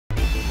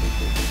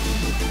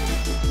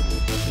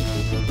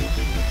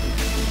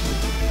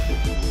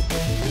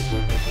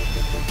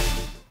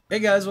Hey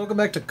guys, welcome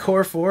back to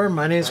Core 4.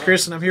 My name is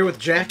Chris and I'm here with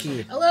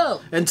Jackie.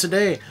 Hello. And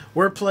today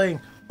we're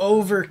playing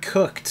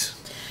Overcooked.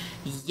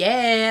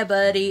 Yeah,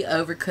 buddy,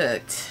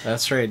 Overcooked.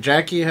 That's right.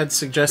 Jackie had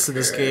suggested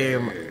this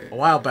game a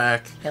while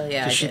back. Hell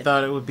yeah, because she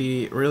thought it would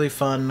be really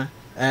fun.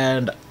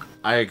 And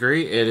I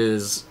agree, it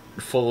is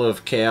full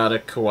of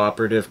chaotic,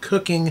 cooperative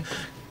cooking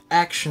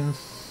action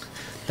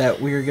that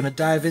we're going to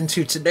dive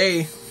into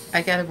today.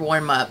 I gotta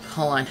warm up.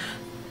 Hold on.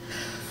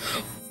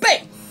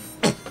 Bang!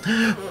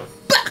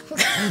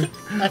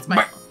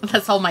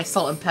 That's all my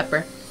salt and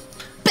pepper.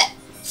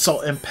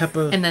 Salt and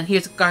pepper. And then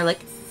here's garlic.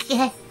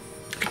 A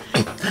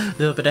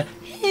little bit of...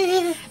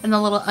 And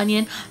a little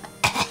onion.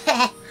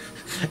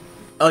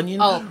 Onion.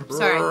 Oh,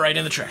 sorry. Right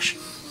in the trash.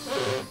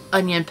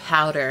 Onion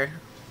powder.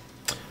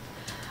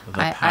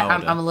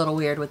 Powder. I'm a little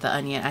weird with the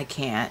onion. I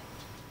can't.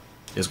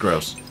 It's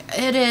gross.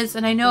 It is,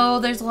 and I know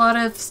there's a lot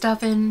of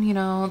stuff in,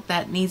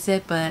 that needs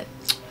it, but...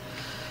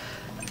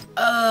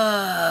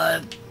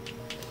 I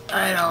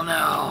don't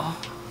know.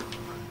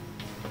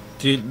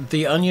 Dude,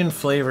 the onion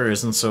flavor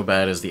isn't so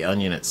bad as the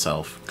onion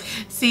itself.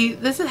 See,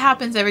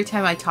 happens every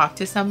time I talk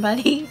to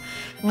somebody.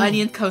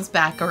 Onion comes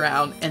back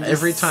around and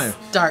every time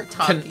start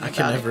talking I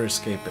can about never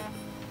escape it.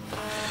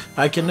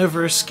 I can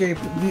never escape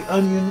the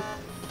onion.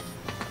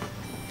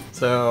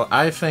 So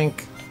I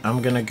think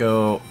I'm gonna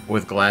go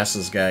with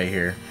glasses guy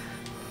here.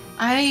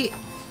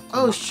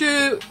 Oh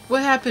shoot!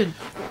 What happened?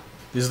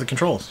 These are the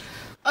controls.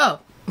 Oh,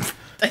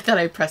 I thought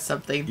I pressed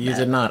something. You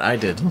did not. I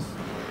did.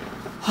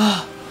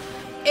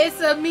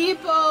 It's a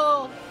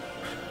meatball.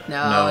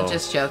 No,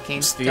 just joking.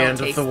 It's the Don't end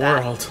of taste the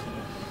that. world.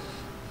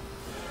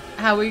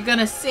 How are we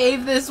gonna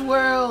save this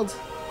world?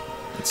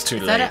 It's too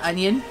Is late. that an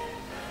onion?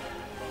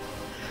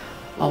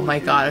 Oh my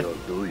god.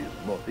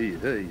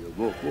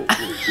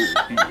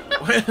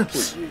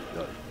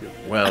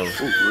 Well,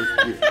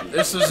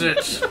 this is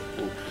it.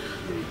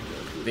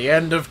 The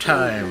end of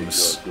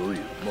times.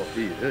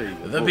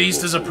 The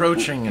beast is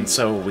approaching, and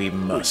so we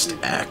must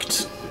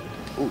act.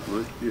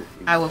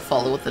 I will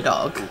follow with the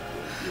dog.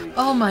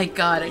 Oh my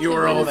god. You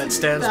are all that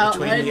stands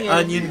between the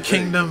Onion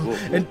Kingdom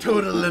and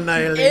total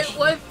annihilation. It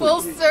went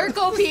full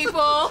circle,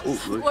 people.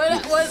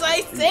 What was I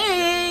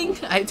saying?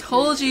 I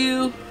told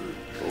you.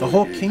 The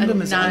whole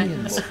kingdom is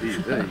onions.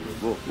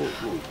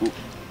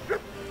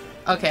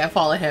 Okay, I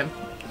follow him.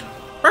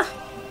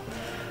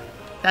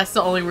 That's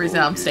the only reason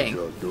I'm staying.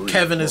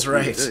 Kevin is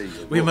right.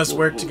 We must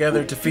work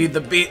together to feed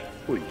the beast.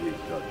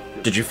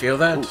 Did you feel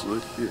that?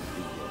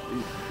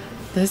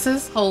 This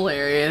is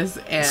hilarious,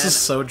 and This is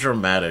so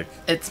dramatic.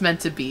 it's meant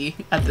to be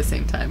at the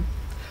same time.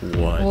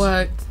 What?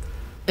 What?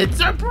 It's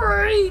a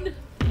brain!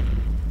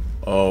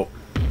 Oh.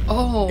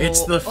 Oh.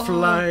 It's the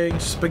flying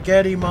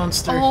spaghetti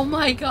monster. Oh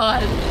my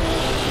god.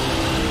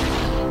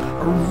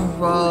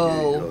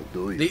 Bro.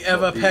 The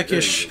ever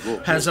peckish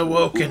has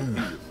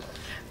awoken.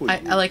 I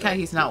like how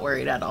he's not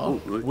worried at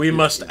all. We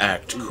must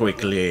act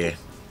quickly.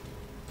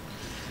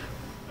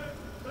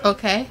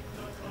 Okay.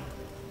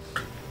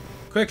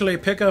 Quickly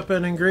pick up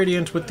an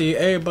ingredient with the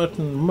A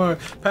button.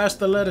 Pass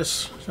the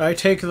lettuce. I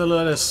take the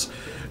lettuce.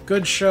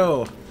 Good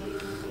show.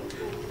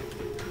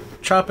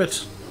 Chop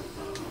it.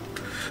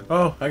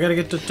 Oh, I gotta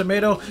get the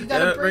tomato. You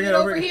gotta bring it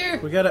over here.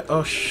 We gotta.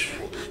 Oh,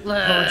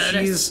 Lettuce. Oh,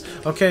 cheese.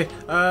 Okay.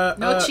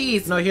 No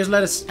cheese. No, here's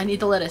lettuce. I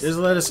need the lettuce. Here's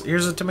the lettuce.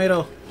 Here's a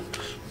tomato.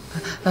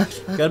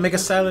 Gotta make a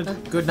salad.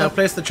 Good. Now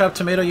place the chopped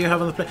tomato you have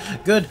on the plate.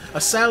 Good.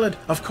 A salad.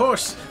 Of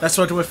course. That's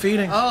what we're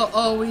feeding.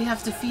 Oh, we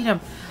have to feed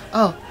him.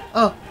 Oh.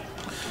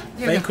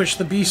 Here we go. Vanquish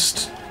the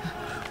beast.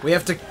 We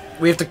have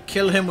to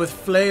kill him with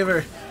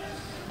flavor.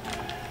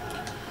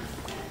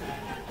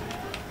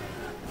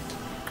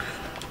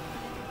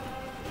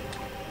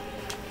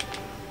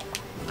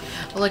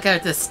 Look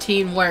at this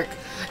teamwork.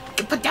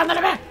 Put down the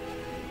bear.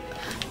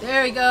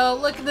 There we go.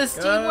 Look at this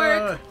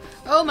teamwork.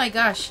 Oh my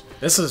gosh.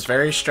 This is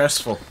very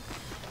stressful.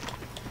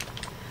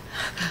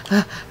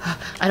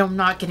 I'm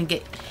not gonna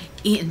get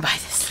eaten by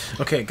this.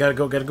 Okay, gotta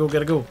go.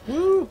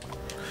 Woo!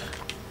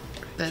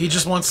 He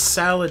just wants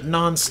salad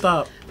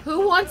non-stop.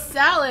 Who wants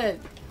salad?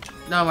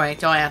 No, wait,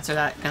 don't answer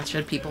that.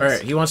 Answer people.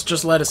 Alright, he wants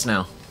just lettuce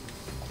now.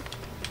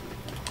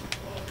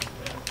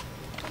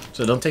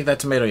 So don't take that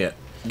tomato yet.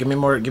 Give me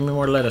more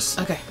lettuce.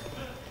 Okay.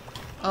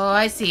 Oh,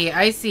 I see.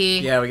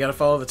 Yeah, we gotta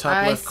follow the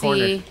top left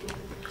corner.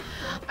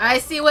 I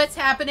see what's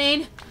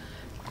happening.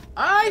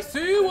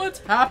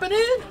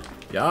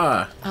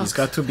 Yeah, he's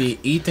got to be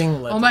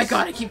eating lettuce. Oh my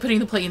god, I keep putting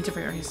the plate in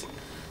different areas.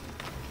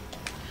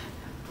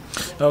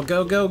 Oh,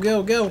 go.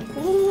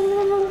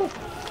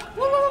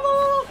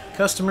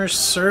 Customer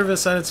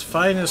service at its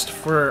finest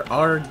for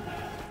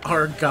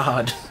our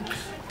god.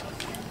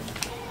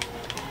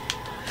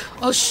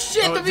 Oh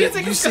shit, the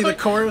music you is see going.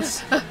 the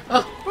chorus?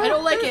 Oh, I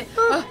don't like it.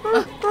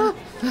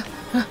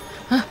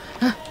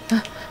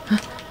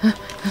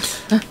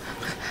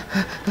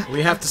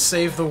 We have to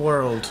save the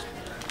world.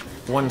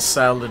 One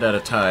salad at a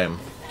time.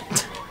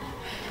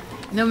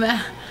 No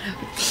man.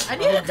 I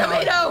need a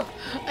tomato.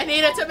 I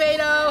need a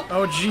tomato.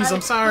 Oh jeez,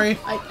 I'm sorry.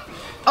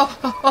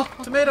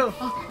 Tomato.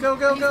 Go.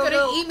 He's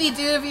gonna eat me,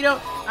 dude, if you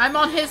don't. I'm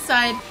on his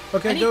side.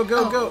 Okay,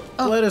 go.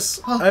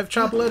 Lettuce. I have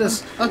chopped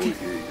lettuce. Okay.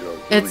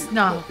 It's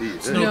no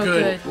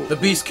good. The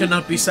beast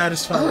cannot be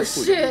satisfied. Oh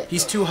shit.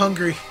 He's too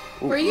hungry.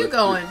 Where are you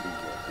going?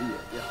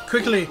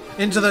 Quickly,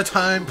 into the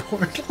time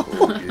portal.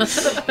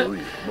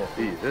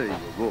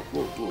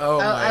 Oh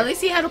my. At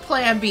least he had a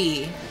plan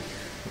B.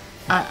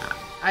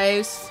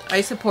 I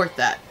support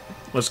that.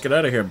 Let's get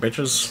out of here,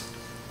 bitches.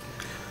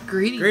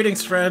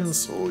 Greetings,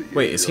 friends.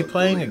 Wait, is he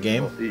playing a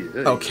game?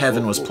 Oh,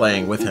 Kevin was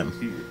playing with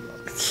him.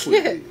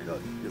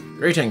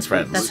 Greetings,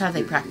 friends. That's how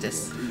they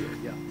practice.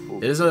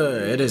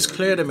 It is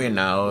clear to me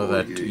now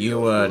that you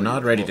were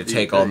not ready to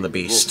take on the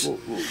beast.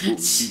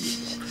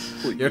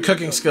 Your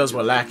cooking skills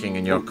were lacking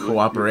and your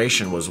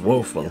cooperation was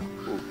woeful.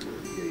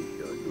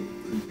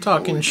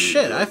 Talking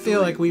shit, I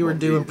feel like we were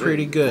doing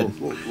pretty good.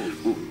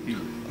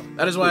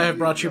 That is why I have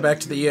brought you back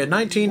to the year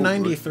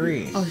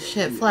 1993. Oh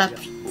shit,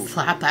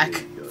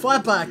 flapjack.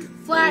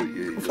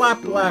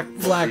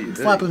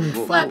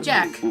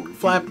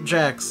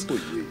 Flapjacks.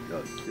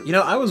 You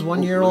know, I was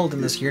 1 year old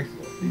in this year.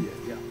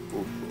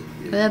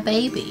 The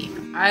baby.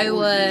 I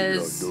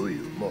was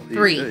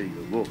 3.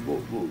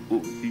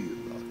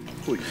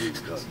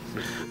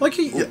 Look at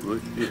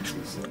you.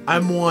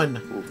 I'm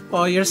 1.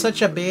 Oh, you're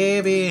such a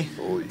baby.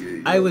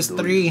 I was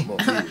 3.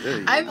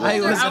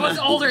 I was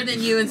older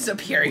than you and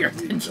superior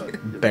than you.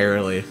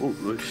 Barely.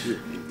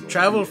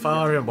 Travel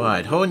far and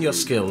wide, hone your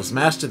skills,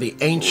 master the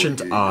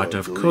ancient art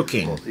of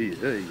cooking.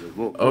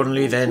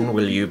 Only then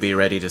will you be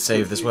ready to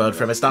save this world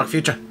from its dark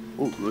future.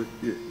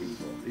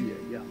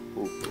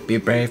 Be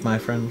brave, my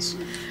friends.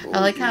 I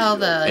like how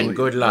And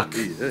good luck.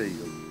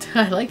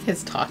 I like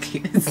his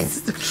talking.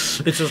 It's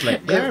just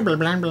like blah, blah,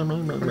 blah, blah,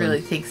 blah, blah.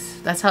 Really thinks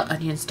that's how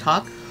onions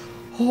talk.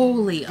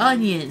 Holy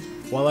onion!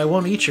 Well, I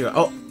won't eat you.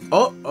 Oh!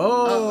 Let's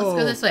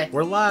go this way.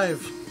 We're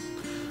live.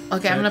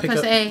 Okay, I'm gonna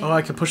press A. Oh,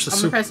 I can push the I'm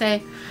soup. gonna press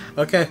A.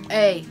 Okay.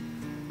 A.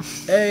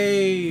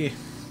 Hey.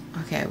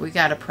 Okay, we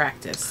gotta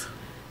practice.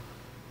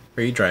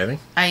 Are you driving?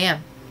 I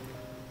am.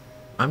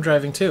 I'm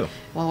driving too.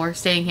 Well, we're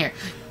staying here.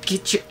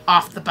 Get you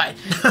off the button.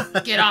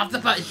 Get off the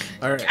button.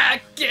 All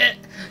right. Get.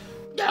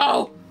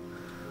 No.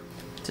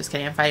 Just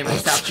kidding. I'm fighting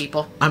myself,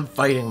 people. I'm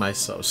fighting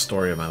myself.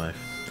 Story of my life.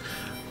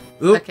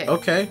 Oop,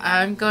 okay.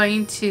 I'm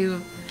going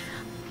to.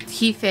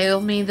 He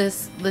failed me.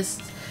 This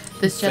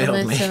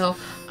gentleman. me. So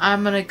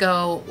I'm gonna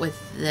go with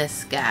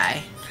this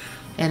guy,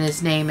 and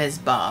his name is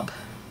Bob.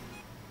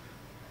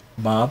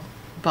 Bob.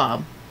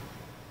 Bob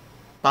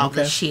Okay.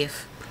 the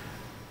chef.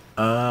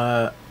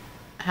 Uh,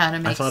 How to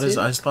make soup?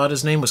 I thought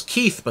his name was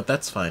Keith, but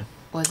that's fine.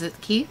 Was it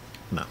Keith?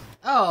 No.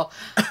 Oh,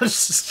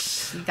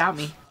 you got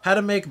me. How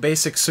to make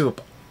basic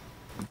soup.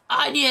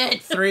 Onion.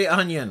 3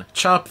 onion,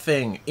 chop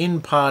thing,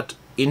 in pot,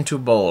 into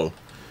bowl.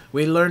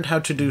 We learned how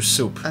to do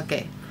soup.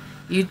 Okay,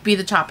 you'd be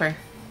the chopper.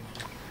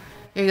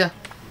 Here you go.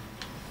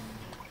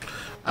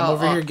 I'm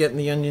over here getting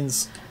the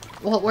onions.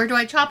 Well, where do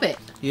I chop it?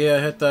 Yeah,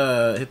 hit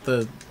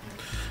the.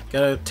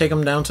 Gotta take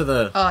them down to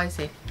the. Oh, I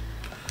see.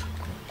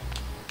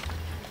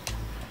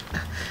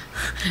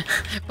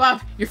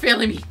 Bob, you're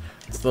failing me.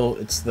 It's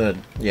the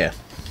yeah.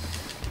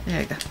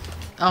 There you go.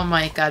 Oh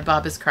my God,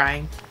 Bob is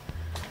crying.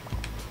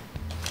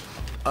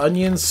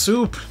 Onion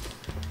soup.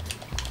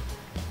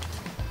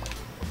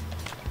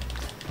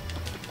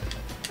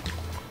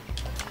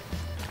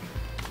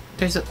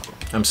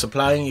 I'm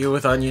supplying you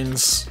with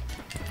onions.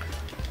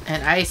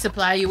 And I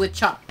supply you with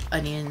chopped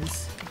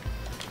onions.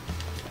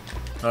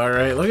 All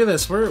right, look at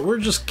this. We're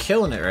just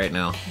killing it right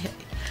now.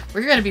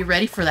 We're gonna be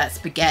ready for that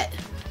spaghetti.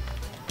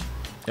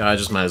 Yeah, I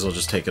just might as well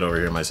just take it over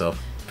here myself.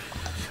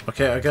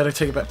 Okay, I gotta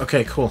take it back.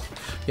 Okay, cool.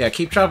 Yeah,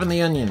 keep chopping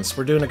the onions.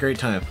 We're doing a great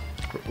time.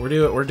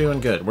 We're doing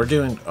good. We're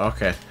doing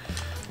okay.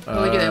 What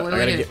are we doing? What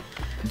are we doing?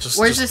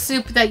 Where's the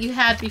soup that you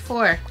had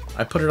before?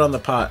 I put it on the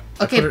pot.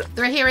 Okay,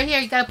 right here.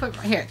 You gotta put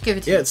right here. Give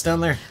it to me. Yeah, it's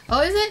down there.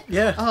 Oh, is it?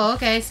 Yeah. Oh,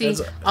 okay. See,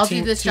 I'll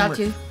do this job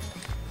too.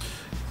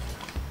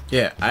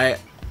 Yeah,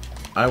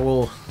 I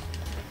will.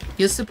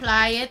 You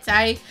supply it.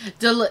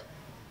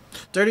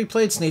 Dirty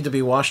plates need to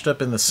be washed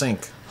up in the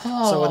sink.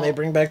 Oh, so when they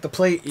bring back the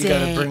plate, you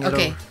gotta bring it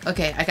over.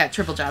 Okay, I got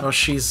triple job. Oh,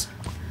 she's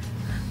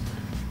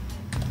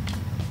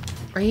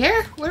right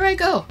here. Where do I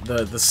go?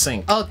 The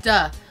sink. Oh,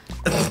 duh.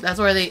 That's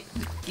where they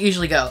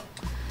usually go.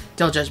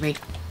 Don't judge me.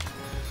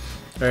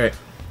 All right.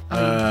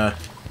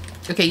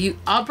 Okay,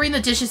 I'll bring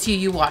the dishes to you.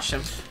 You wash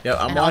them. Yeah,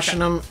 I'm washing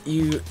them.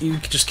 You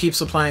just keep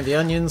supplying the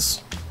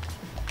onions.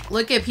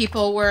 Look at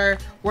people. We're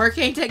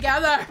working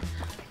together.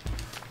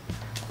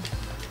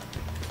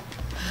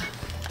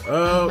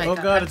 Oh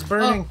God, it's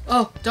burning.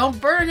 Oh, don't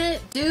burn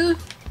it, dude.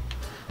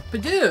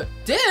 But dude.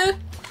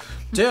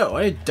 Dude,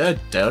 wait, dude.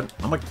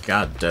 Oh my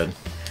God, dude.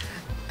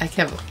 I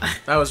can't.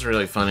 That was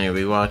really funny.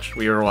 We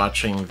were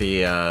watching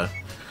the.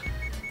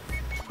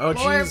 Oh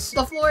jeez.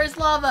 The floor is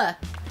lava.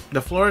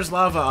 The Floor is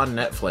Lava on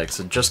Netflix.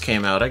 It just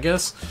came out, I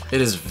guess. It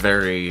was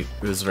very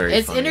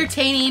It's funny.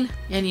 entertaining,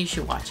 and you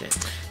should watch it.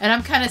 And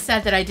I'm kind of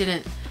sad that I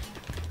didn't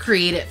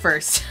create it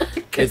first.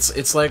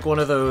 It's like one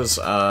of those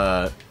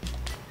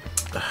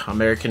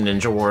American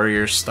Ninja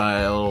Warrior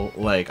style,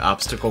 like,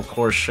 obstacle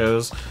course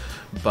shows,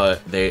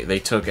 but they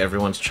took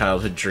everyone's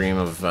childhood dream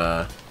of,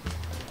 I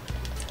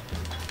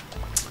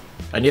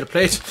need a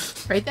plate!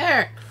 Right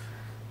there!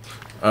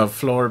 Of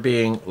floor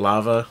being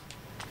lava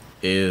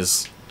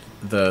is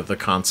the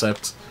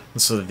concept.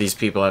 And so that these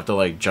people have to,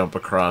 like, jump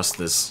across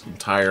this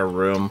entire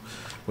room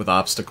with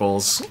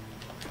obstacles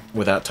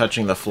without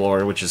touching the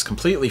floor, which is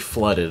completely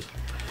flooded.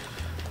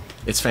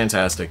 It's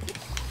fantastic.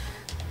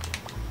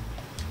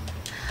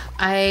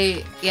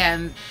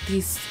 And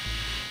these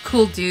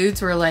cool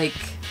dudes were like,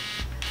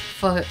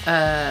 were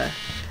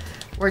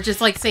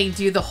just like saying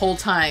 "dude" the whole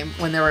time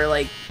when they were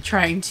like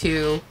trying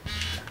to,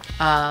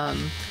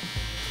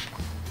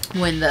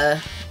 win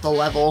the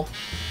level,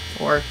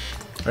 or. All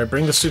right,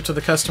 bring the soup to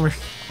the customer.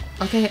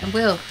 Okay, I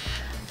will.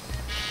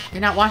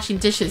 You're not washing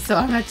dishes, so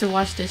I'm gonna have to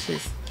wash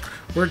dishes.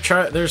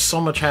 There's so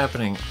much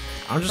happening.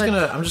 I'm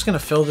just gonna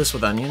fill this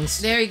with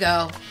onions. There you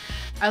go.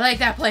 I like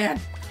that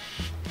plan.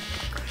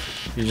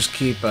 You just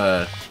keep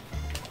Oh.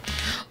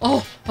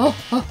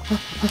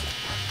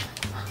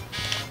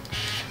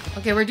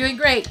 Okay, we're doing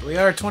great. We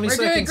are 20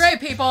 seconds. We're doing great,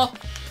 people.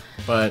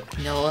 But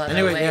no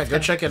anyway, yeah, go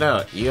check it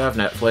out. You have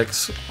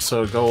Netflix,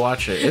 so go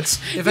watch it. It's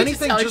if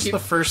anything, just the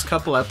first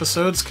couple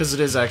episodes, because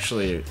it's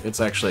actually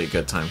a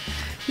good time.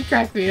 You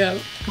cracked me up.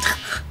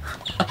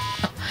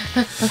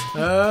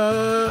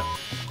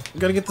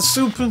 Gotta get the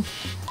soup.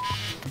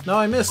 No,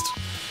 I missed.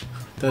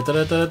 I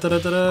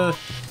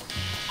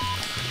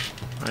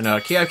know.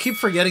 I keep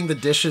forgetting the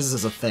dishes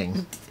is a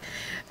thing.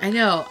 I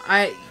know.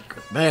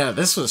 Man,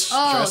 this was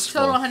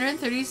stressful. Total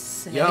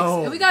 136.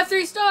 Yo. And we got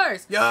 3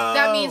 stars. Yo.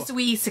 That means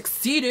we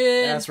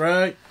succeeded. That's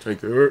right.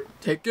 Take it.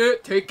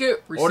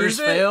 Receive Orders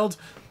it. failed.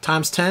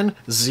 Times 10,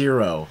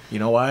 0. You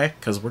know why?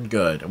 Because we're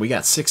good. We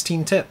got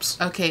 16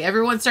 tips. Okay,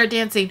 everyone start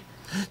dancing.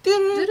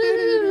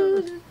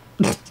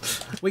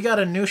 We got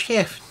a new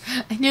chef.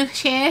 A new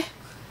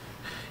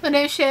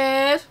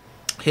chef.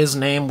 His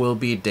name will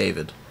be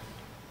David.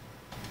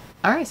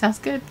 Alright, sounds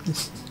good.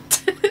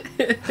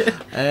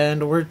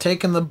 And we're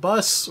taking the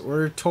bus.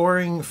 We're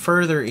touring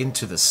further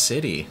into the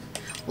city.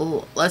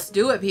 Well, let's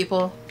do it,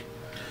 people.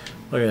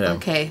 Look at him.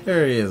 Okay.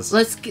 There he is.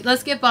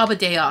 Let's give Bob a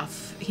day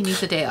off. He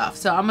needs a day off.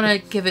 So I'm going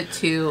to give it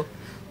to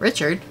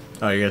Richard.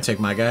 Oh, you're going to take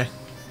my guy?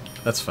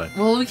 That's fine.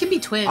 Well, we can be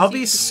twins. I'll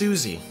be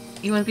Susie.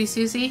 You want to be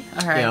Susie?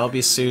 All right. Yeah, I'll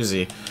be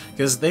Susie.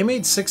 Because they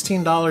made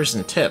 $16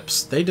 in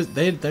tips.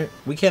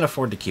 We can't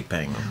afford to keep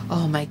paying them.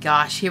 Oh my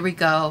gosh, here we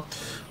go.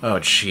 Oh,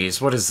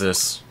 jeez. What is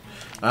this?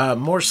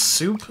 More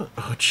soup?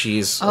 Oh,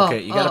 jeez. Oh,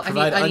 okay, you gotta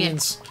provide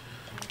onions.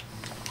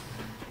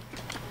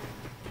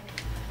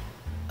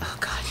 Oh,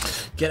 God.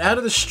 Get out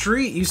of the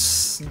street,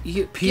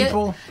 you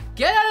people.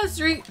 Get out of the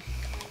street.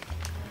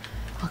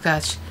 Oh,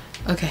 gosh.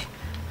 Okay.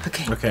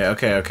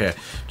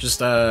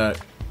 Just,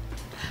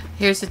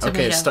 here's the tomato.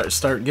 Okay,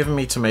 start giving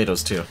me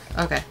tomatoes, too.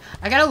 Okay.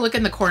 I gotta look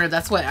in the corner.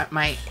 That's what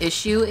my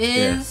issue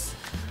is.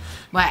 Yeah.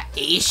 My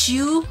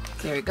issue?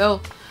 There we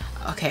go.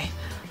 Okay.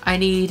 I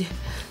need...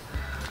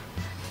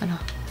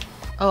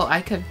 Oh,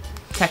 I could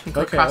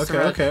technically cross the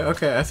road.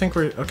 Okay. I think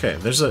we're... Okay,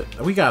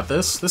 we got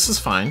this. This is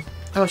fine.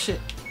 Oh, shit.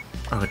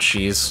 Oh,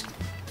 jeez.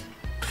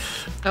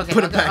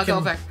 Okay, I'll go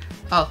back.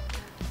 Oh.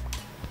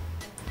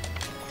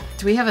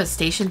 Do we have a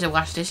station to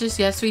wash dishes?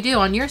 Yes, we do,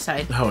 on your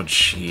side. Oh,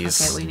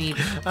 jeez. Okay, we need...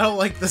 I don't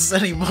like this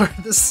anymore.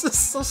 This is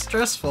so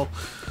stressful.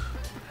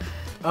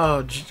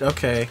 Oh,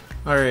 okay.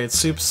 Alright,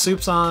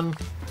 soup's on.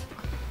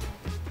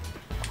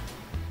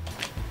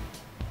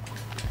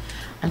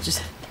 I'm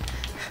just...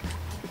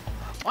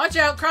 Watch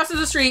out! Crosses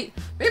the street!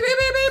 Beep, beep,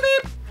 beep, beep,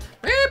 beep!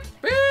 Beep,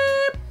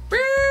 beep,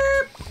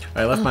 beep!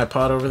 I left my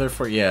pot over there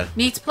for... Yeah.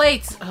 Needs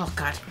plates! Oh,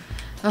 God.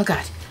 Oh,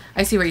 God.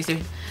 I see what he's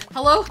doing.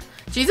 Hello?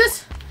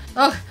 Jesus?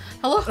 Oh,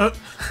 hello?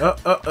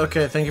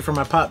 Okay. Thank you for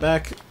my pot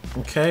back.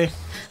 Okay.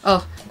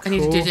 Oh, I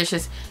need to do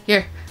dishes.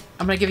 Here.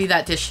 I'm gonna give you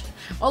that dish.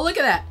 Oh, look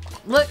at that.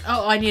 Look.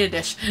 Oh, I need a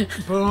dish.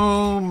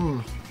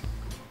 Boom.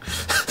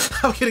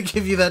 I'm gonna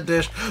give you that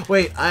dish.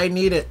 Wait, I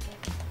need it.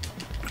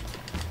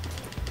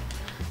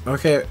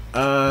 Okay,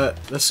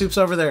 the soup's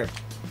over there.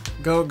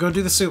 Go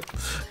do the soup.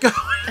 Go.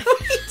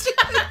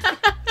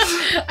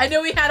 I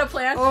know we had a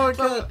plan. Oh my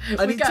God.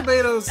 I need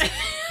tomatoes.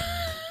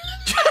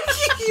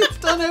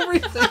 You've done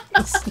everything.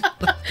 I'm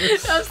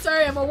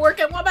sorry, I'm a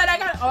working woman.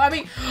 I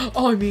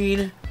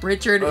mean,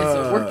 Richard is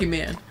a working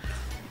man.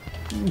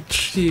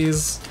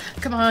 Jeez.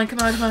 Come on.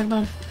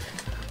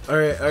 All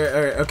right.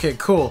 Okay,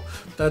 cool.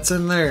 That's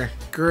in there.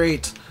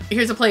 Great.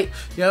 Here's a plate.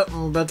 Yep,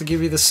 I'm about to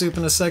give you the soup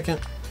in a second.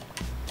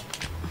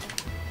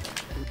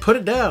 Put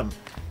it down.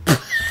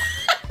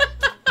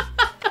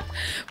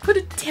 Put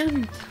it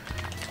down.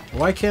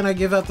 Why can't I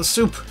give out the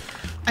soup?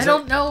 I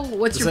don't know.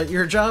 Is that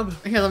your job?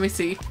 Here, let me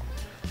see.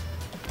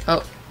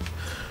 Oh.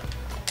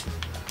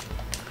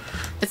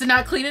 Is it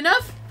not clean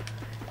enough?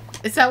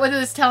 Is that what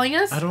it's telling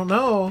us? I don't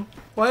know.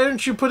 Why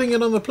aren't you putting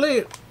it on the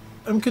plate?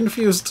 I'm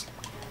confused.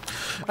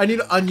 I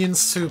need onion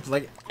soup,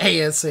 like,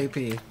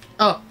 ASAP.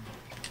 Oh.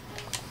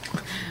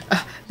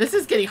 This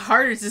is getting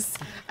harder.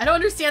 I don't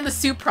understand the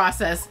soup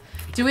process.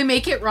 Do we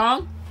make it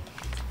wrong?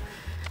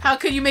 How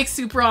could you make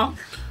soup wrong?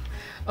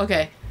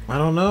 Okay. I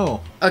don't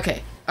know.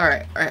 Okay. All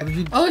right.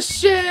 Oh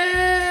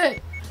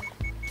shit!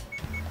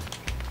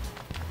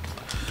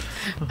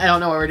 I don't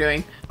know what we're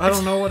doing. I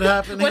don't know what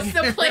happened. What's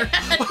the plan?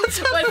 What's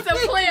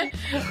the plan?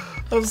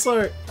 I'm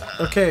sorry.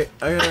 Okay,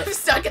 I gotta... I'm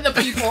stuck in the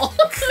people.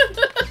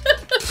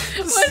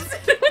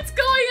 What's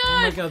going on?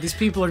 Oh my god, these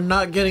people are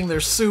not getting their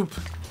soup.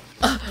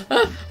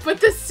 But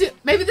the soup...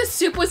 Maybe the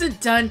soup wasn't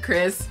done,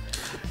 Chris.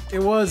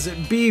 It was. It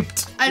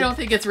beeped. I don't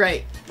think it's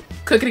right.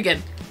 Cook it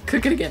again.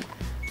 Cook it again.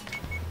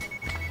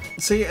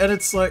 See, and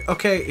it's like,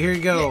 okay, here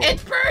you go.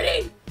 It's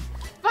burning!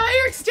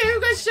 Fire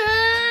extinguisher!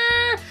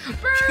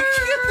 Burn!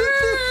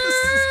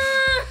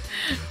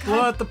 Blow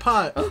out the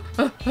pot.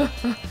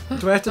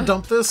 Do I have to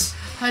dump this?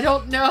 I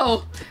don't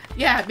know.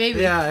 Yeah,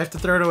 maybe. Yeah, I have to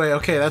throw it away.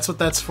 Okay, that's what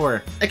that's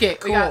for. Okay,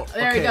 cool.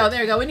 There we go.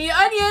 There we go. We need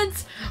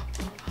onions.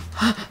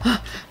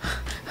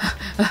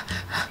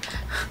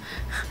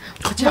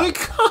 Watch out.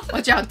 God.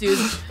 Watch out, dude.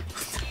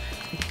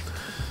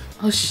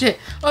 Oh shit.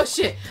 Oh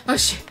shit. Oh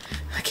shit.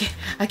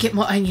 I get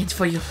more onions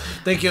for you.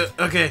 Thank you.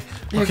 Okay.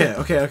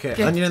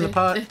 Okay. Onion in the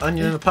pot.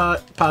 Onion in the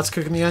pot. Pot's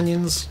cooking the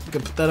onions. You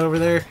can put that over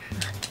there.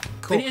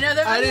 Cool. We need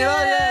another onion.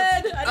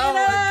 Oh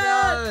my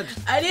god.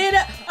 I need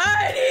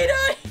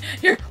onion.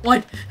 Here,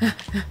 one.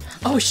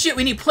 Oh shit,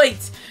 we need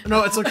plates.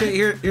 No, it's okay.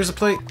 Here's a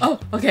plate. Oh,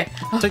 okay.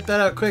 Take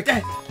that out quick.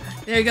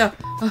 There you go.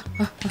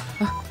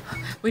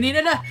 We need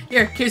enough.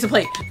 Here's a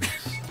plate.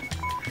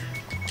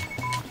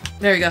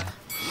 There we go.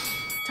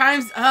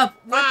 Time's up.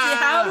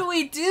 How do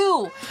we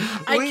do?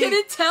 I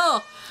couldn't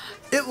tell.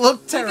 It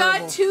looked terrible. We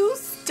got 2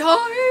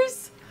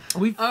 stars.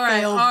 We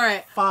failed all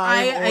right.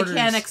 5 orders. I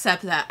can't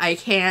accept that. I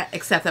can't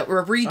accept that.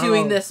 We're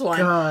redoing this one.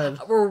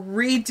 God. We're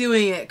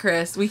redoing it,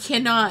 Chris. We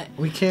cannot.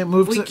 We can't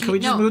move to... Can we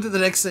just move to the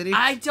next city?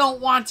 I don't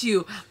want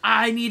to.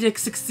 I need to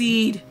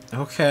succeed.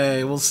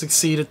 Okay, we'll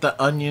succeed at the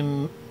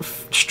Onion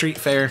Street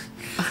Fair.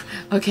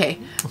 Okay.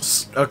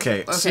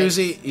 Okay,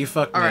 Susie, you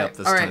fucked me up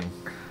this time.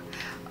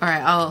 All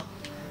right,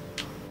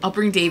 I'll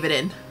bring David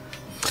in.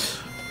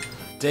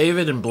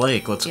 David and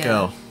Blake, let's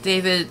go.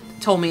 David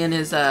told me in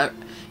his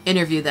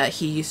interview that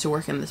he used to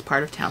work in this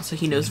part of town, so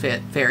he knows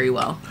very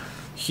well.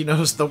 He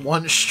knows the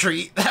one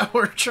street that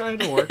we're trying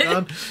to work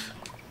on.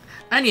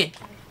 Onion.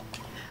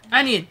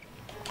 Onion.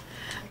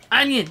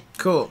 Onion.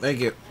 Cool, thank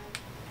you.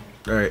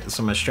 Alright,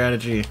 so my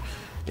strategy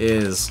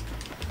is...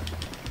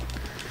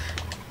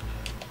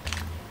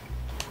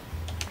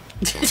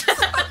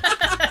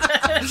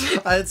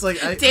 it's like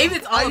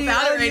David's all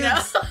about it right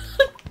now.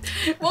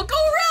 Well, go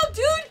around,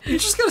 dude. You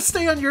just gotta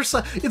stay on your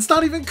side. It's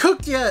not even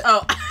cooked yet.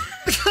 Oh.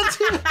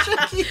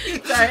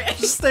 Sorry.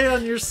 Just stay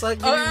on your side.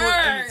 Give me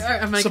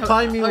more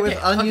Supply me with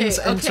onions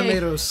and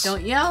tomatoes.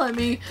 Don't yell at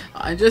me.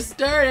 I just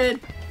started.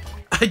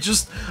 I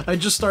just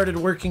started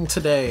working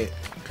today.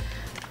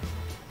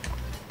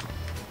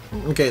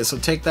 Okay, so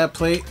take that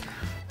plate.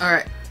 All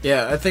right.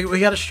 Yeah, I think we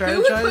gotta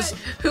strategize.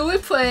 Who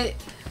would put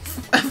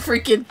a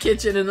freaking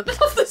kitchen in the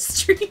middle of the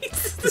street?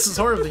 This is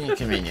horribly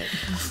inconvenient.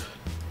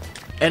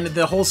 And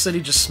the whole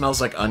city just smells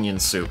like onion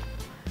soup.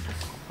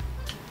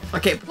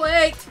 Okay,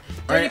 plate.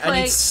 All right,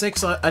 I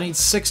need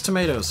 6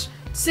 tomatoes.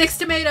 6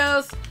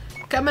 tomatoes.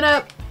 Coming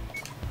up.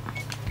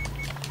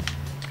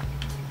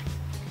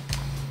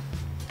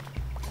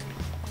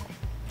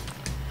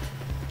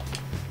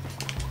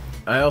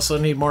 I also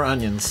need more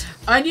onions.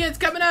 Onions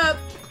coming up.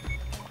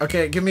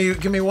 Okay, give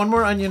me one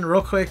more onion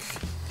real quick.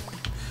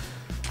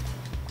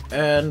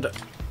 And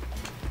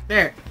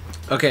there.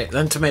 Okay,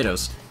 then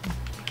tomatoes.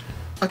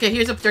 Okay,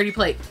 here's a dirty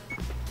plate.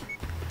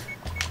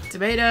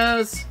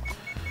 Tomatoes.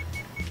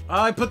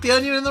 I put the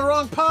onion in the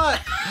wrong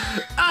pot.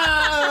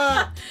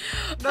 Ah!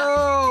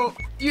 No.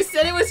 You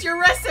said it was your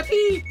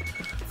recipe.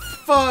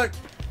 Fuck.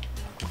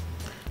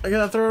 I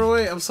gotta throw it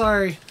away. I'm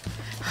sorry.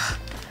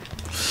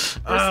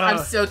 I'm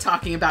so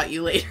talking about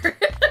you later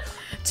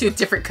to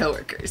different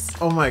coworkers.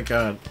 Oh my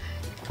god.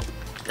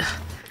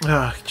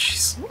 Ah,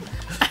 jeez.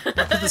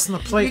 Put this in the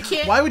plate.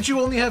 Why would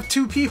you only have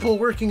 2 people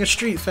working a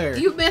street fair?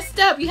 You messed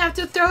up. You have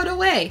to throw it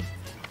away.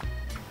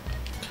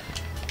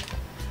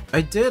 I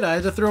did. I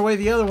had to throw away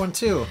the other one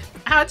too.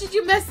 How did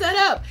you mess that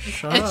up?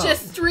 It's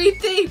just 3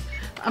 things.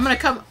 I'm gonna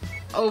come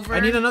over. I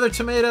need another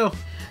tomato.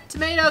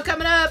 Tomato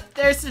coming up.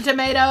 There's the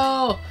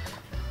tomato.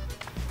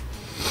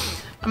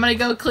 I'm gonna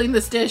go clean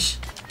this dish.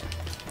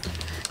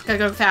 Gotta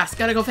go fast.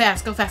 Gotta go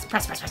fast. Go fast.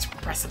 Press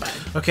the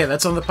button. Okay,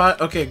 that's on the pot.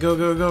 Okay,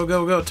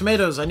 go.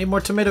 Tomatoes. I need more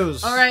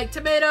tomatoes. All right,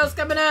 tomatoes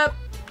coming up.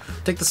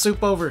 Take the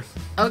soup over.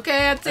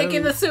 Okay, I'm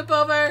taking the soup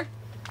over.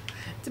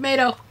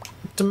 Tomato.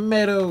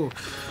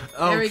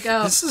 Oh, there we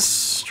go. This is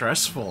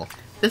stressful.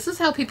 This is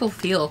how people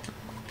feel.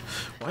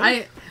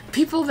 What?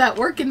 People that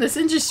work in this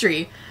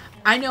industry.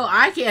 I know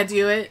I can't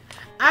do it.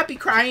 I'd be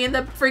crying in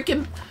the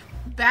freaking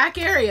back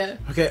area.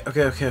 Okay.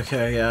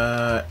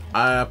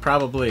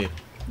 Probably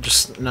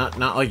just not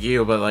like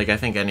you, but like I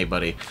think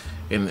anybody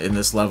in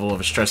this level of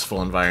a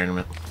stressful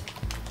environment.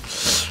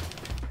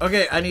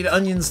 Okay, I need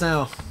onions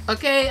now.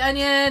 Okay,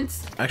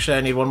 onions. Actually,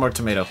 I need one more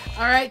tomato.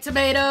 All right,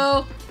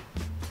 tomato.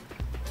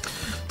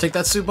 Take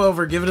that soup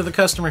over. Give it to the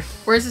customer.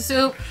 Where's the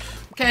soup?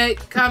 Okay,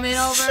 coming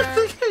over.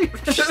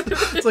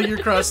 It's like you're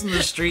crossing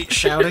the street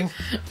shouting.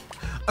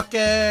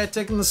 Okay,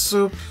 taking the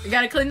soup. We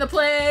gotta clean the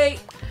plate.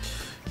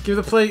 Give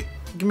the plate.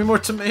 Give me more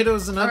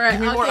tomatoes and Alright,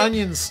 give me more okay.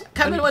 onions.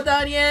 Coming with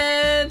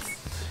onions.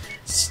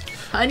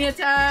 Onion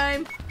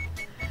time.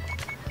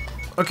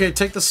 Okay,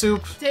 take the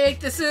soup.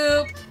 Take the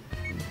soup.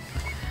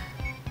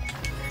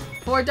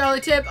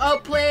 $4 tip.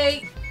 Oh,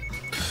 plate.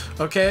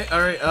 Okay,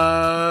 alright,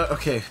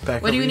 okay,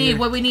 back What do over we need? here.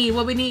 What we need?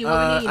 What we need?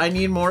 What we need? I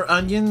need more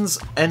onions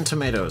and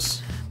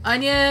tomatoes.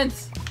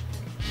 Onions.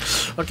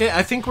 Okay,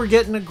 I think we're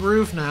getting a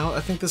groove now. I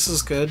think this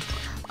is good.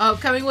 Oh,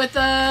 coming with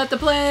the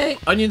plate.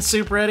 Onion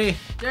soup ready.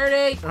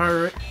 Dirty.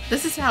 Alright,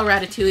 This is how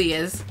Ratatouille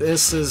is.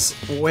 this is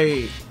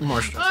way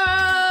more stressful.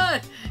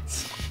 Ah!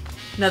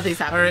 Nothing's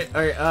happening.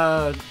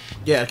 Alright,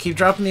 yeah, keep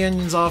dropping the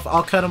onions off.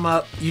 I'll cut them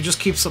up. You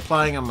just keep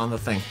supplying them on the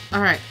thing.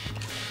 Alright.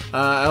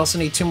 I also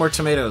need 2 more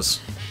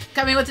tomatoes.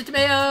 Coming with the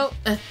tomato.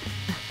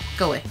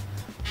 Go away.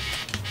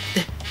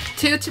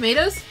 2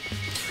 tomatoes?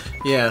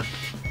 Yeah.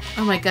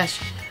 Oh my gosh.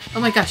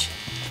 Oh my gosh.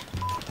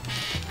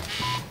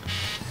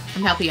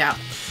 I'm helping you out.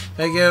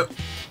 Thank you.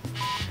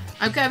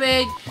 I'm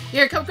coming.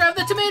 Here, come grab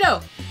the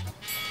tomato.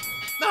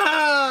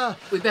 Ah!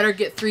 We better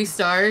get 3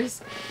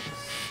 stars.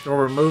 Or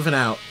we're moving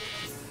out.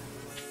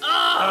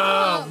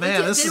 Oh,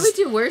 man, this did is...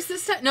 we do worse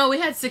this time? No, we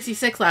had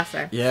 66 last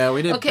time. Yeah,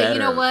 we did Okay, better. you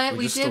know what?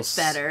 We just did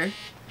still better.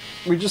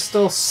 We just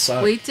still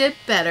suck. We did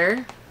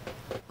better.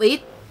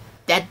 We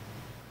did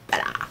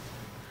better.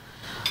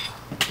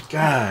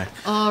 God.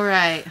 All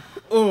right.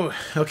 Oh,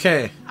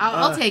 okay.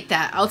 I'll take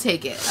that. I'll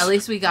take it. At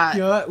least we got...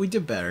 You know what? We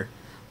did better.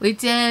 We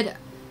did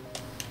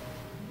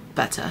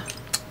better.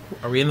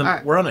 Are we in the...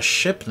 Alright. We're on a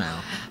ship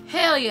now.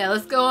 Hell yeah,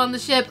 let's go on the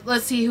ship.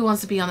 Let's see who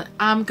wants to be on it.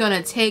 I'm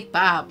gonna take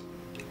Bob.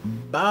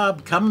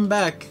 Bob, come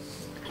back.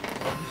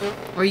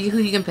 Or who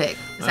you can pick?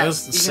 Is that,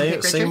 That's the you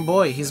gonna pick same Richard?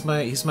 boy. He's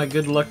my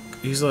good luck.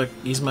 He's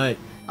my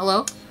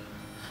Hello?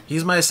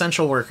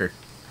 essential worker.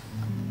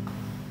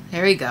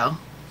 There we go.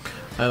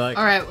 I like.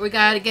 All right, we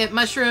gotta get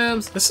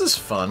mushrooms. This is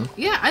fun.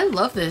 Yeah, I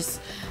love this.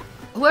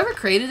 Whoever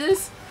created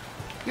this,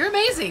 you're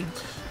amazing.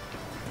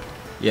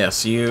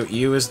 Yes,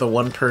 you as the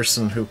one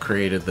person who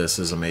created this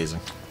is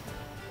amazing.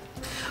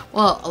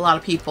 Well, a lot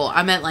of people.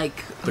 I meant like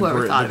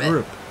whoever thought of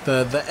it.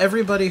 The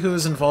everybody who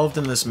is involved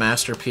in this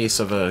masterpiece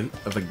of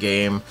a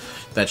game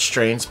that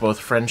strains both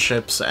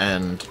friendships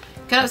and...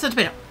 Cut out some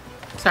tomato.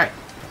 Sorry.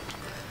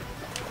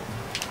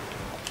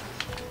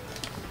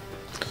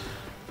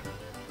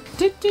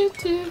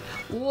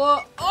 Whoa.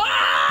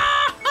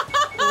 Oh!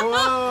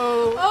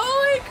 Whoa!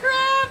 Holy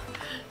crap!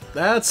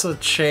 That's a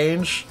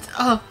change.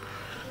 Oh,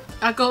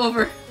 I'll go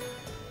over.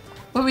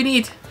 What we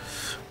need?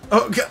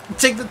 Oh,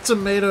 take the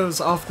tomatoes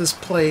off this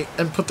plate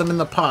and put them in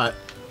the pot.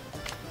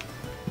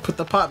 Put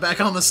the pot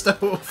back on the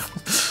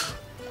stove.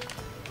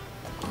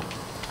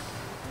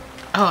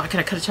 Oh, I could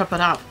have chopped it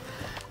up.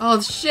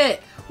 Oh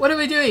shit! What are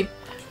we doing?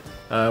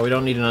 We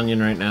don't need an onion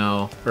right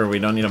now. Or we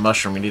don't need a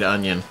mushroom, we need an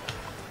onion.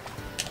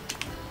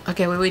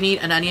 Okay, we need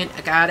an onion.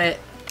 I got it.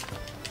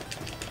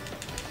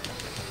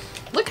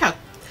 Look how...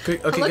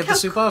 Okay, look get the how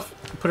soup off.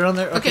 Put it on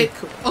there. Okay.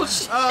 Cool. Oh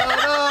shit.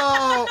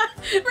 Oh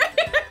no!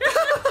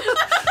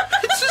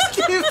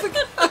 Just give the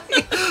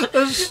guy.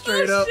 That's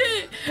straight up.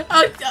 Shit.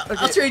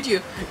 I'll trade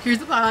you. Here's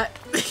the pot.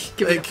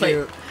 Give me the Thank plate.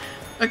 you.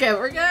 Okay,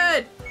 we're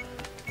good.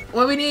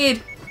 What we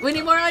need? We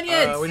need more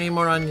onions. We need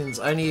more onions.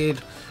 I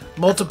need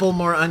multiple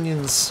more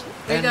onions.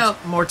 There you and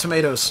go. more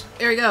tomatoes.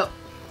 Here we go.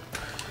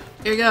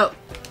 Here we go.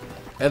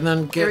 And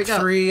then Here we get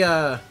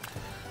go.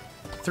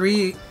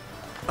 three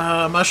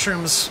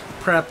mushrooms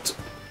prepped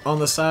on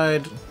the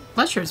side.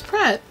 Mushrooms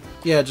prep.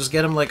 Yeah, just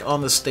get them like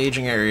on the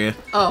staging area.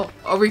 Oh,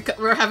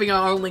 we're having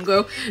our own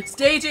lingo.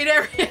 Staging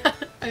area.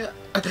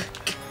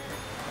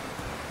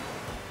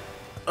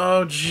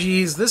 Oh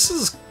jeez, this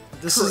is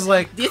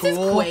like This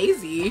cool. is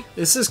crazy.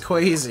 This is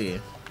crazy.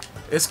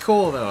 It's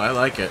cool though. I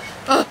like it.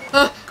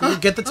 Cool,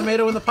 get the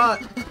tomato in the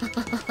pot.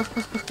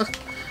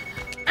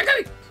 I'm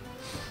coming.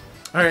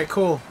 All right,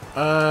 cool.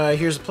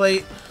 Here's a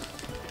plate.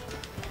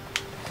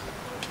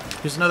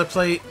 Here's another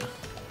plate.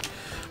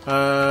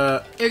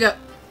 Here we go.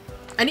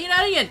 I need an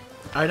onion.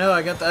 I know.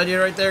 I got the onion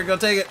right there. Go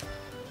take it.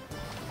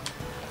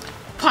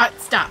 Pot,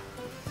 stop.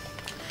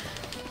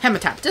 Hammer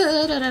top.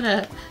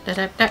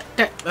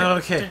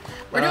 Okay.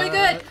 We're doing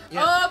good.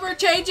 Yeah. Oh, we're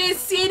changing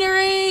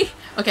scenery.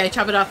 Okay,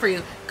 chop it off for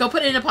you. Go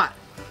put it in a pot.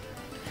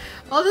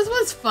 Oh, this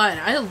one's fun.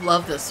 I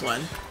love this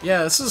one.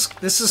 Yeah, this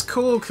is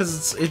cool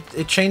because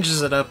it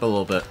changes it up a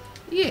little bit.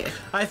 Yeah.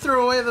 I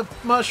threw away the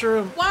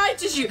mushroom. Why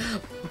did you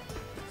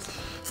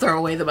throw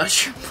away the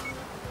mushroom?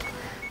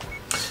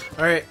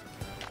 All right,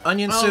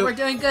 onion Oh, soup. we're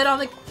doing good on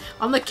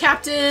the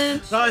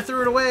captain. No, I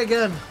threw it away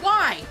again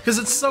Why? because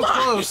it's so Why?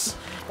 close.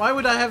 Why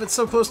would I have it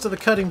so close to the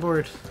cutting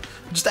board?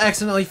 Just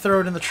accidentally throw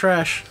it in the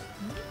trash.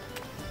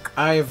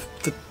 I have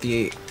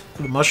the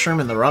mushroom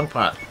in the wrong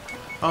pot.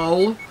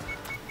 Oh.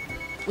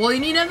 Well,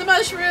 you need another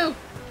mushroom.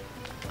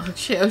 Oh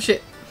shit! Oh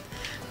shit!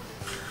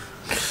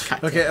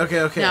 Okay,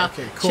 damn. Now,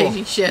 cool.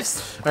 changing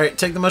shifts. All right,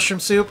 take the mushroom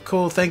soup.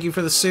 Cool, thank you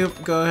for the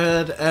soup. Go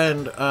ahead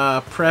and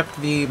prep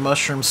the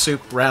mushroom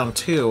soup round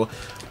 2.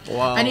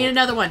 While... I need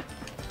another one.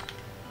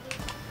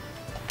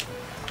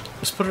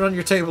 Just put it on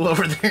your table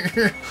over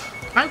there.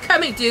 I'm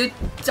coming, dude.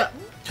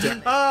 Damn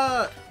it.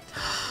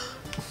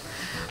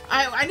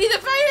 I need the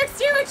fire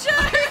extinguisher!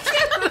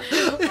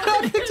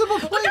 I picked up a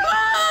plate.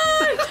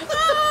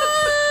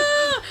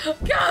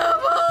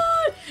 Come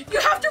on! You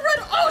have to run!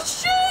 Oh,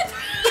 shit!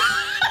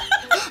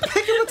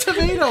 Picking a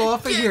tomato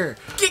off of here.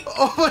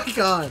 Oh my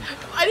god.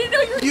 I didn't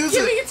know you were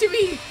giving it to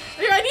me.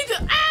 Here, I need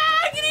to...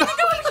 I need to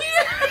go in here!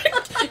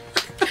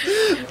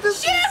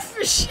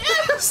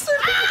 Chef!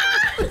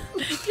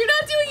 You're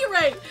not doing it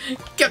right.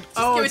 Just give it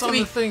it's to on me.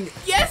 the thing.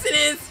 Yes, it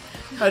is.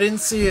 I didn't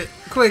see it.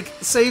 Quick,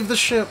 save the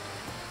ship.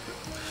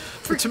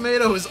 The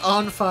tomato is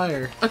on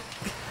fire. All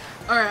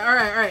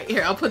right.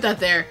 Here, I'll put that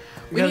there.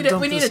 We need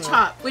to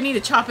chop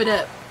it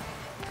up.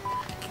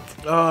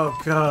 Oh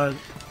god.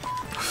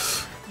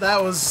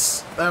 That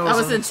was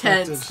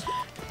intense.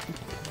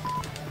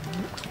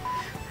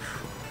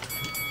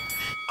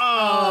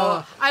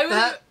 Oh,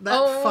 that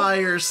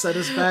fire set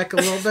us back a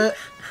little bit.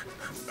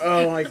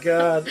 Oh my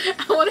god.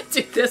 I want to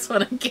do this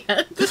one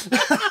again.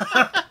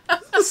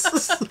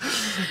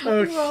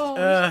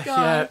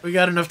 Yeah, we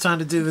got enough time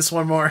to do this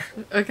one more.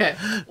 Okay.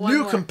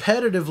 New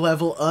competitive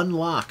level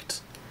unlocked.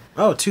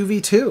 Oh,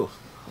 2v2.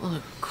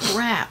 Oh,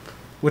 crap.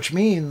 Which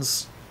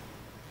means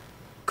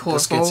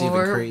this gets even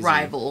crazy.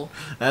 Rival.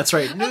 That's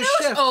right. New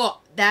shift.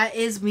 Oh, that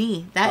is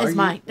me. That is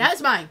mine.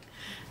 That's mine.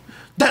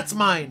 That's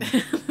mine.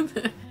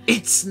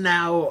 It's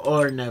now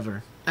or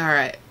never. All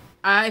right.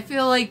 I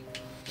feel like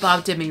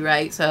Bob did me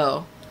right,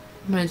 so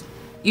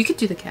you could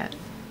do the cat.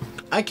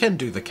 I can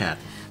do the cat.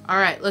 All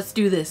right, let's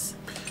do this.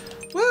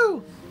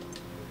 Woo!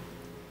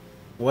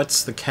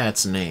 What's the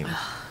cat's name?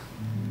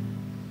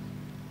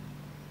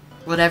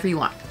 Whatever you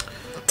want.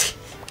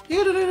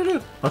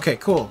 Okay,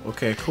 cool.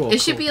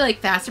 It should be like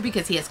faster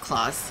because he has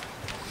claws.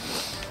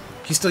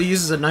 He still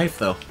uses a knife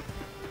though.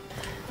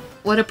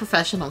 What a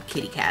professional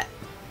kitty cat.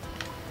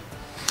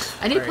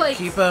 I need plates.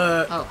 Keep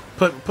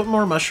put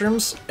more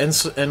mushrooms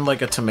and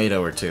like a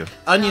tomato or 2.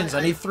 Onions.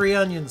 I need 3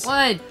 onions.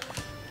 1,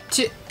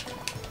 2,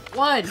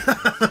 1.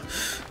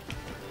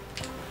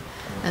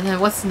 And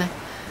then what's next?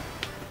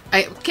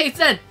 Okay, it's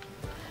done.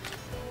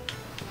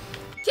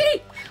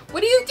 Kitty,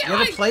 what are you doing? You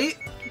have a plate?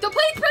 The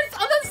plate press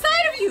on the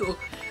side of you.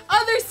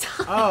 Other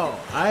side. Oh,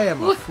 I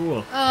am a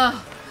fool.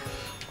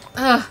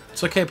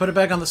 It's okay. Put it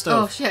back on the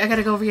stove. Oh shit! I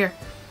gotta go over here.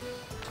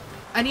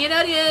 I need an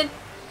onion.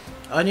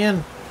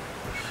 Onion.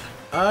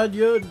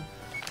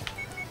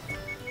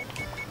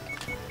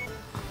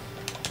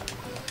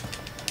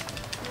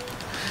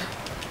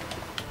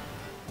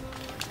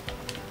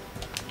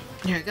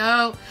 Here we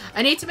go.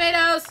 I need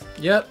tomatoes.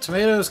 Yep,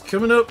 tomatoes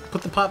coming up.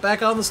 Put the pot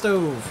back on the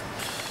stove.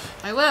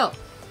 I will.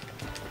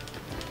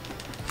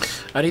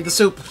 I need the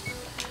soup.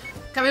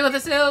 Coming with the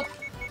soup.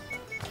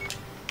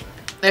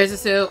 There's the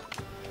soup.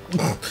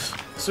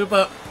 Soup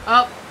up.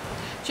 Oh,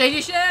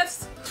 changing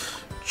shifts.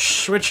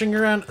 Switching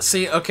around.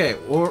 See, okay,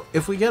 or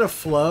if we get a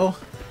flow,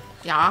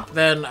 yeah,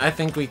 then I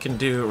think we can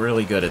do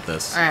really good at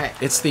this. All right.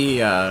 It's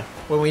the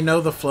when we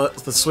know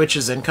the switch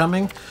is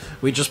incoming,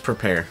 we just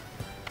prepare.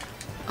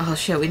 Oh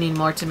shit, we need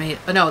more tomato.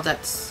 Oh, no,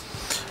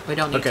 we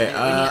don't need okay,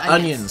 tomato.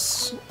 We need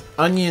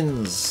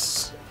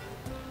onions.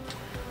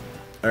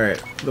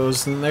 Alright,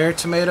 those in there.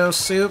 Tomato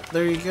soup.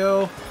 There you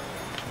go.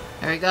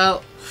 There we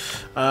go.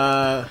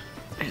 There's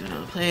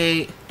another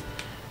plate.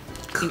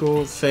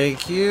 Cool,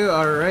 thank you.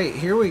 Alright,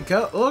 here we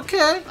go.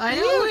 Okay. I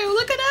know,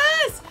 look at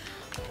us!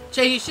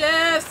 Changing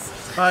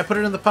shifts! I put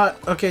it in the pot.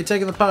 Okay,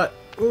 take in the pot.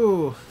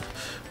 Ooh.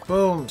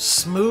 Boom.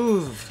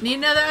 Smooth. Need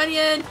another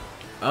onion.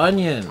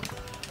 Onion.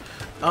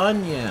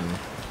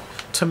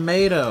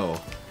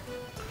 Tomato.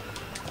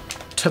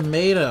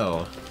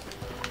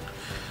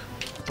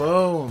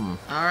 Boom.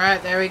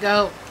 Alright, there we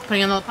go.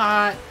 Putting in the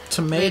pot.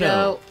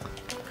 Tomato.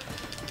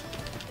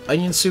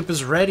 Onion soup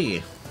is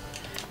ready.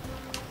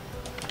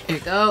 Here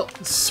you go.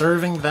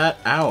 Serving that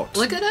out.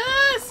 Look at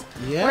us!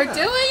 Yeah. We're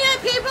doing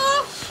it,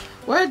 people!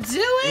 We're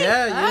doing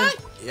it!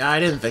 Yeah,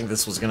 I didn't think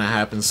this was gonna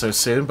happen so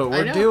soon, but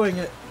we're doing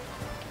it.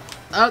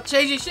 Oh,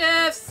 changing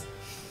shifts!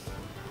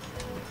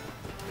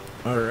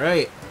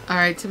 Alright.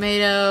 Alright,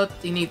 tomato.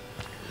 You need...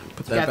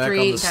 Put that back on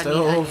the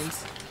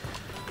stove.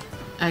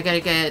 I gotta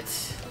get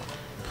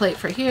plate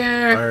for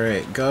here.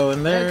 Alright, go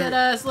in there. Look at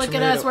us, look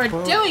at us. We're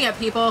doing it,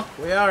 people.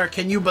 We are.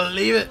 Can you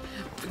believe it?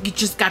 You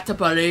just got to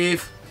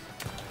believe.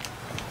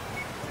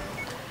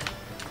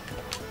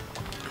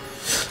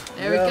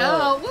 There we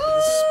go. Woo!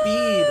 The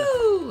speed.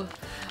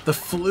 The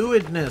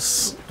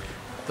fluidness.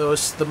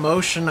 The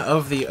motion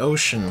of the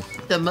ocean.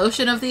 The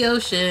motion of the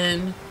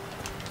ocean.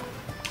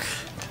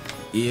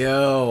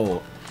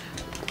 Yo.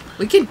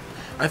 We can...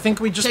 I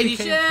think we just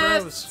became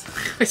pros.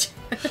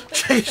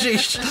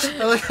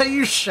 I like how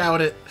you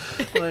shout it.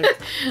 Like,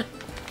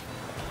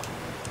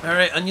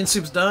 alright, onion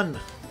soup's done.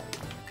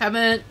 Come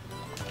in.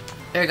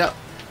 There you go.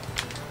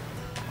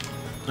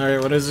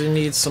 Alright, what does he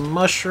need? Some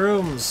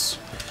mushrooms.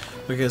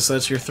 Okay, so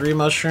that's your 3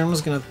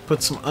 mushrooms. Gonna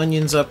put some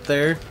onions up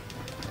there.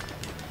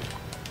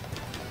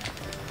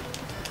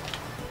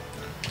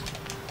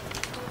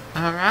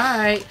 All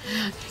right.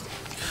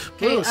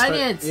 Okay, Ooh,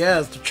 onions.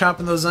 Yeah,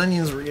 chopping those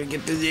onions. We're gonna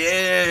get this.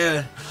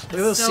 Yeah. Look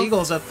at those So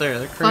seagulls up there.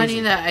 They're crazy. Funny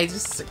that I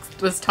just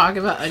was talking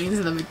about onions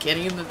in the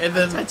beginning and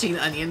then touching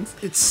the onions.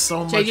 It's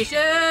so much.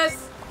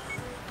 Changes.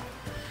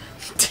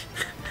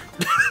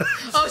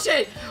 Oh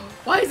shit!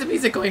 Why is the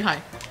music going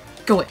high?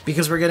 Go away.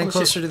 Because we're getting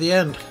closer to the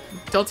end.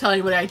 Don't tell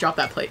anybody I dropped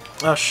that plate.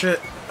 Oh shit.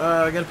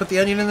 I gotta put the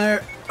onion in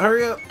there.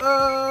 Hurry up.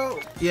 Oh.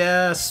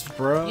 Yes,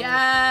 bro.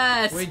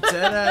 Yes. We did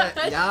it.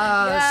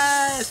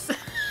 Yes. Yes.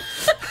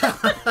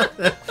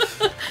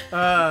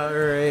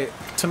 Alright.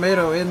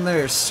 Tomato in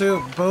there.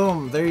 Soup.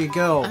 Boom. There you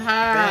go.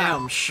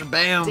 Bam.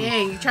 Shabam.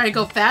 Dang, you trying to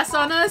go fast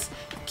on us?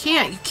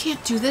 You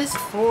can't do this.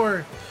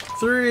 4,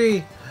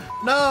 3.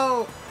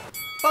 No.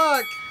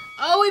 Fuck.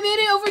 Oh, we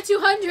made it over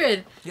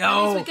 200. Yo.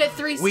 That means we get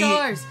 3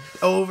 stars.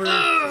 Over.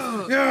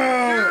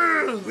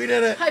 Yeah. We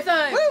did it. High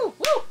five. Woo!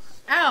 Woo!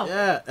 Ow.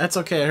 Yeah, that's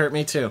okay. It hurt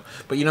me too.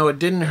 But you know what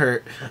didn't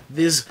hurt?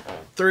 These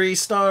 3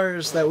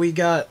 stars that we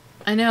got.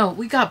 I know.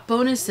 We got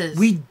bonuses.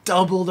 We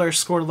doubled our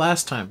score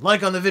last time.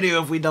 Like on the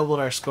video if we doubled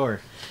our score.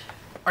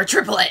 Or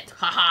triple it.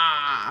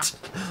 Haha.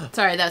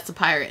 Sorry, that's the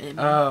pirate in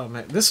me. Oh,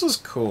 man. This was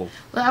cool.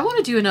 Well, I want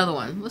to do another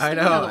one. Let's I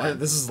do another know. one.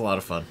 This is a lot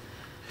of fun.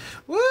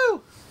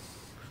 Woo!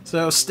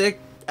 So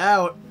stick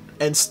out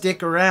and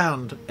stick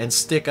around and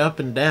stick up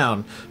and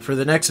down for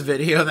the next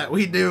video that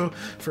we do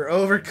for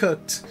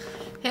Overcooked.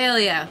 Hell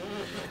yeah.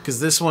 Because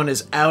this one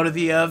is out of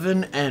the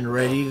oven and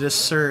ready to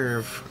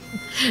serve.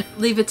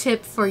 Leave a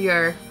tip for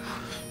your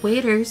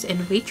waiters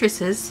and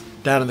waitresses.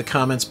 Down in the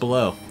comments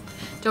below.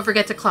 Don't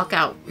forget to clock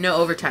out. No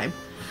overtime.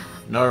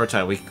 No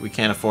overtime. We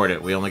can't afford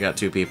it. We only got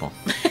 2 people.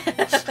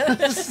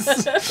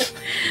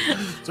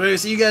 So anyway,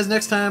 see you guys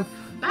next time.